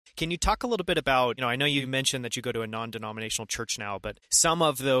Can you talk a little bit about, I know you mentioned that you go to a non-denominational church now, but some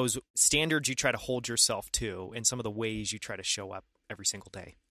of those standards you try to hold yourself to and some of the ways you try to show up every single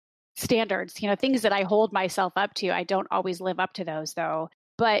day? Standards, things that I hold myself up to. I don't always live up to those though.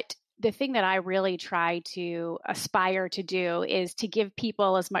 But the thing that I really try to aspire to do is to give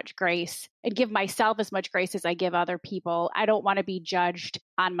people as much grace and give myself as much grace as I give other people. I don't want to be judged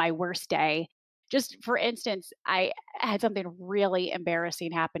on my worst day. Just for instance, I had something really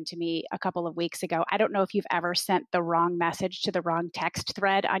embarrassing happen to me a couple of weeks ago. I don't know if you've ever sent the wrong message to the wrong text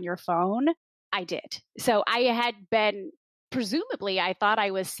thread on your phone. I did. So I had been, presumably, I thought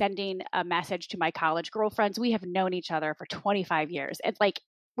I was sending a message to my college girlfriends. We have known each other for 25 years. And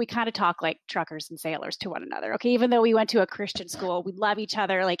we kind of talk like truckers and sailors to one another. Okay. Even though we went to a Christian school, we love each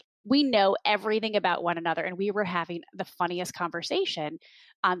other. We know everything about one another. And we were having the funniest conversation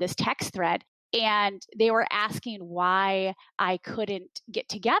on this text thread. And they were asking why I couldn't get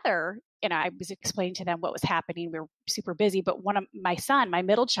together. And I was explaining to them what was happening. We were super busy, but one of my son, my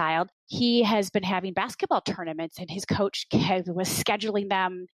middle child, he has been having basketball tournaments and his coach was scheduling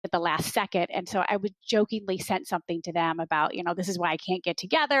them at the last second. And so I would jokingly send something to them about, this is why I can't get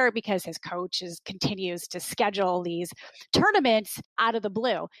together because his coach continues to schedule these tournaments out of the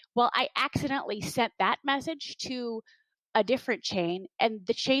blue. Well, I accidentally sent that message to a different chain. And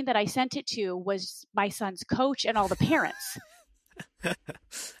the chain that I sent it to was my son's coach and all the parents.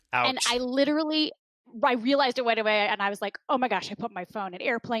 And I realized it went away and I was like, oh my gosh, I put my phone in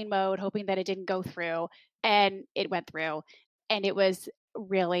airplane mode, hoping that it didn't go through, and it went through, and it was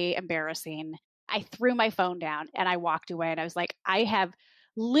really embarrassing. I threw my phone down and I walked away and I was like, I have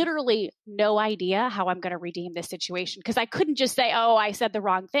literally no idea how I'm going to redeem this situation, because I couldn't just say, oh, I said the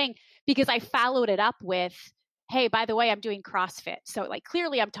wrong thing, because I followed it up with, hey, by the way, I'm doing CrossFit. So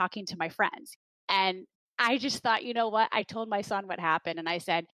clearly I'm talking to my friends. And I just thought, you know what? I told my son what happened. And I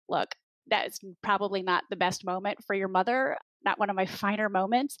said, look, that's probably not the best moment for your mother, not one of my finer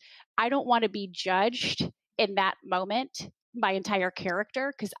moments. I don't want to be judged in that moment, my entire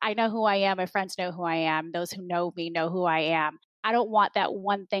character, because I know who I am. My friends know who I am. Those who know me know who I am. I don't want that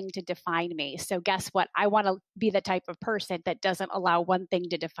one thing to define me. So guess what? I want to be the type of person that doesn't allow one thing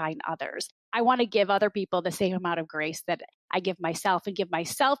to define others. I want to give other people the same amount of grace that I give myself, and give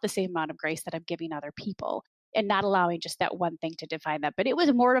myself the same amount of grace that I'm giving other people, and not allowing just that one thing to define that. But it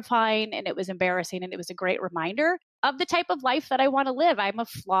was mortifying and it was embarrassing, and it was a great reminder of the type of life that I want to live. I'm a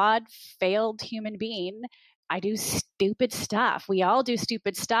flawed, failed human being. I do stupid stuff. We all do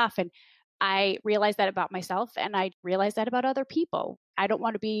stupid stuff. And I realized that about myself, and I realized that about other people. I don't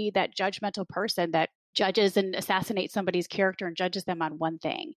want to be that judgmental person that judges and assassinates somebody's character and judges them on one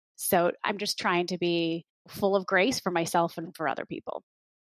thing. So I'm just trying to be full of grace for myself and for other people.